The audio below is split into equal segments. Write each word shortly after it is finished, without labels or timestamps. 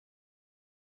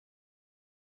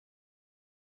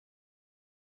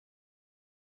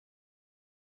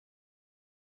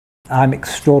I'm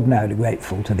extraordinarily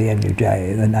grateful to the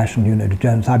NUJ, the National Unit of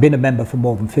Journalists. I've been a member for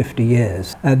more than 50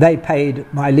 years. They paid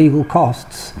my legal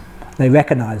costs. They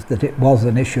recognised that it was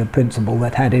an issue of principle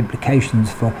that had implications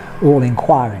for all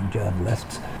inquiring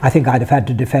journalists. I think I'd have had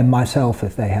to defend myself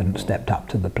if they hadn't stepped up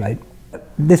to the plate.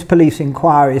 This police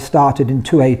inquiry started in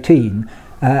 2018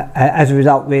 as a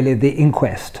result, really, of the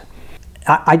inquest.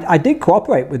 I did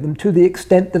cooperate with them to the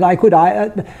extent that I could.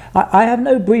 I have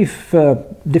no brief for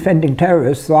defending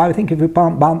terrorists, so I think if you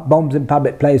plant bombs in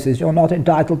public places, you're not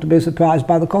entitled to be surprised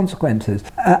by the consequences.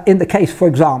 In the case, for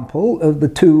example, of the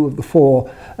 2 of the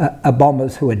 4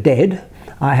 bombers who are dead,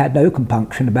 I had no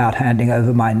compunction about handing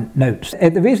over my notes.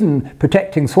 The reason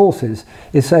protecting sources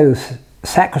is so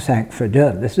sacrosanct for a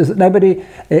journalist is that nobody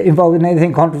involved in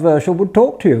anything controversial would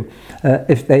talk to you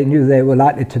if they knew they were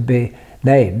likely to be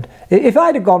named. If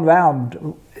I'd have gone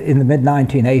round in the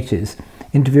mid-1980s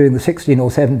interviewing the 16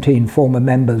 or 17 former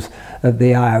members of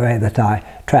the IRA that I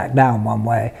tracked down one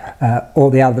way or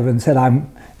the other and said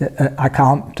I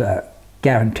can't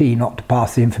guarantee not to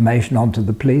pass the information on to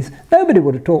the police, nobody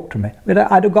would have talked to me.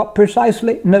 I'd have got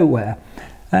precisely nowhere.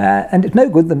 And it's no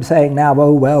good them saying now,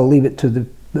 oh well, leave it to the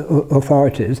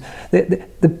authorities.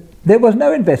 There was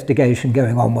no investigation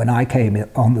going on when I came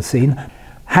on the scene.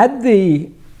 Had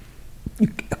the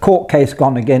court case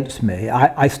gone against me,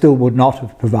 I still would not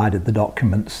have provided the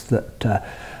documents that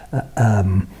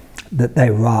that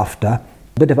they were after.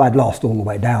 But if I'd lost all the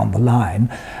way down the line,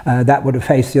 that would have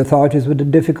faced the authorities with a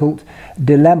difficult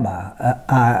dilemma.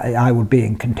 I would be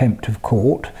in contempt of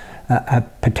court,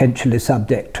 potentially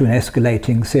subject to an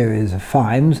escalating series of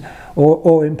fines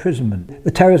or imprisonment.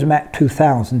 The Terrorism Act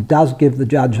 2000 does give the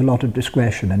judge a lot of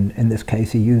discretion, and in this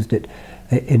case he used it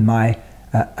in my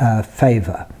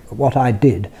favour. What I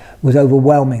did was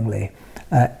overwhelmingly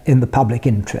in the public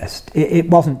interest. It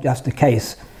wasn't just a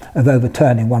case of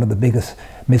overturning one of the biggest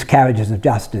miscarriages of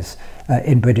justice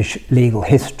in British legal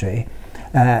history.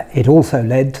 It also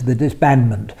led to the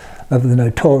disbandment of the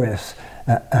notorious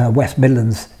West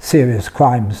Midlands Serious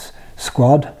Crimes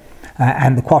Squad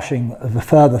and the quashing of a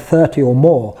further 30 or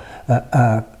more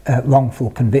wrongful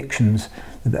convictions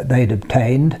that they'd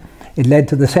obtained. It led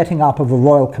to the setting up of a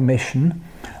royal commission,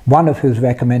 one of whose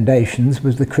recommendations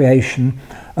was the creation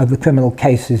of the Criminal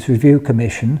Cases Review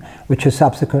Commission, which has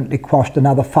subsequently quashed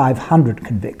another 500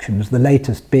 convictions, the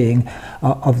latest being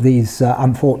of these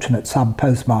unfortunate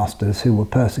sub-postmasters who were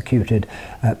persecuted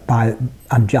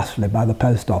unjustly by the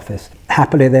post office.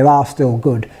 Happily, there are still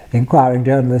good inquiring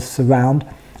journalists around,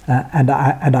 and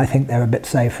I think they're a bit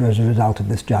safer as a result of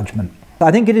this judgment. I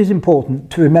think it is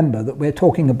important to remember that we're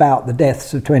talking about the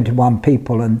deaths of 21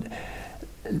 people and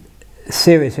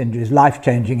serious injuries,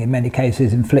 life-changing in many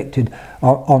cases, inflicted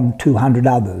on 200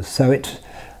 others. So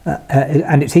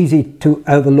and it's easy to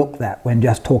overlook that when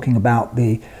just talking about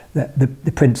the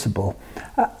principle.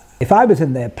 If I was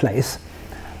in their place,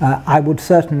 I would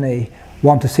certainly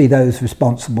want to see those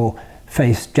responsible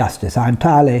face justice. I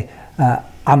entirely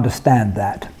understand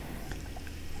that.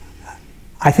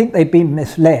 I think they've been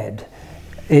misled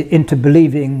into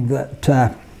believing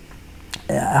that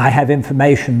I have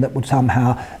information that would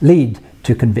somehow lead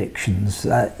to convictions.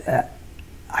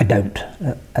 I don't,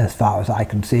 as far as I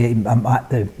can see.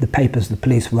 The papers the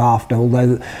police were after,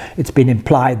 although it's been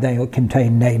implied they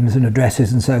contain names and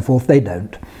addresses and so forth, they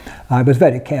don't. I was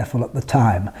very careful at the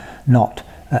time not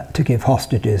to give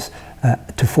hostages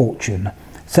to fortune.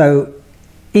 So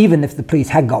even if the police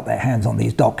had got their hands on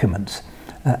these documents,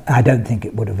 I don't think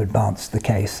it would have advanced the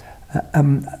case.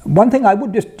 One thing I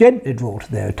would just gently draw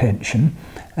to their attention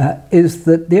is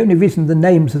that the only reason the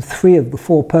names of 3 of the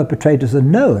 4 perpetrators are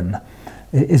known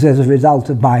is as a result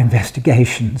of my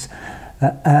investigations.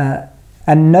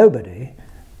 And nobody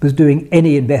was doing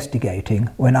any investigating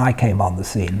when I came on the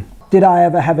scene. Did I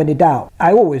ever have any doubt?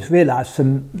 I always realised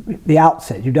from the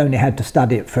outset you'd only had to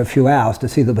study it for a few hours to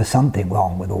see there was something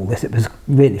wrong with all this. It was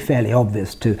really fairly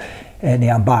obvious to any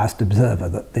unbiased observer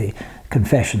that the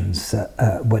confessions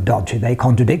were dodgy. They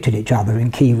contradicted each other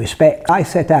in key respects. I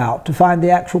set out to find the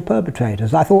actual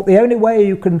perpetrators. I thought the only way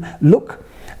you can look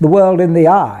the world in the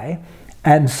eye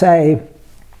and say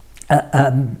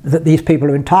that these people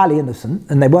are entirely innocent,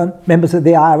 and they weren't members of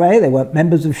the IRA, they weren't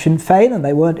members of Sinn Féin, and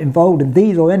they weren't involved in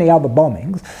these or any other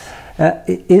bombings,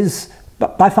 is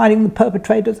by finding the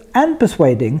perpetrators and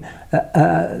persuading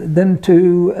them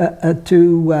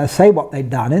to say what they'd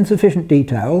done in sufficient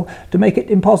detail to make it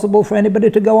impossible for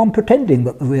anybody to go on pretending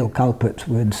that the real culprits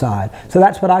were inside. So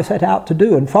that's what I set out to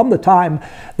do, and from the time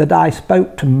that I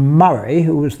spoke to Murray,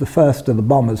 who was the first of the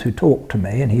bombers who talked to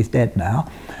me, and he's dead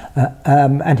now,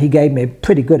 and he gave me a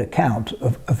pretty good account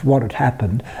of what had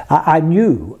happened. I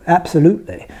knew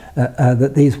absolutely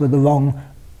that these were the wrong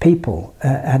people,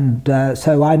 and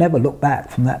so I never looked back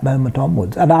from that moment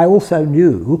onwards. And I also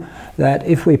knew that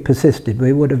if we persisted,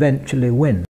 we would eventually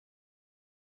win.